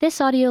This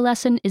audio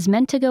lesson is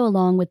meant to go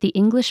along with the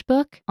English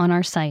book on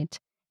our site.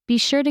 Be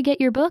sure to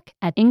get your book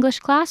at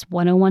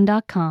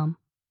EnglishClass101.com.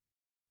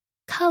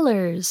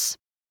 Colors.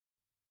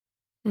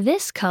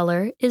 This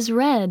color is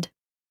red.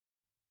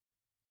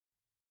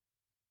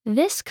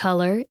 This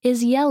color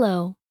is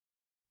yellow.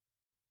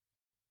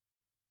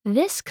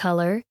 This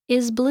color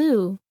is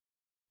blue.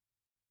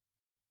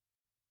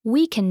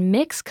 We can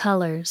mix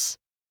colors.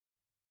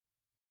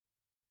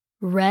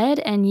 Red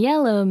and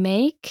yellow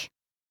make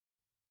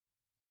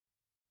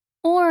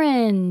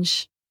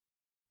orange.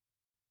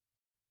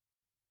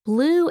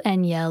 Blue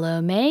and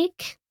yellow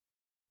make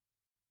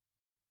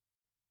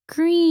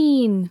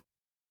green.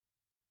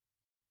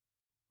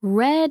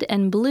 Red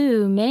and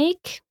blue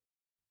make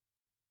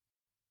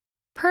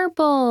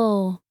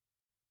purple.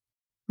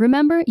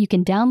 Remember, you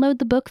can download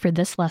the book for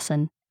this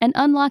lesson and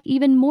unlock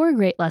even more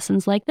great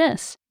lessons like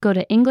this. Go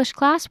to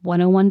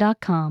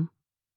EnglishClass101.com.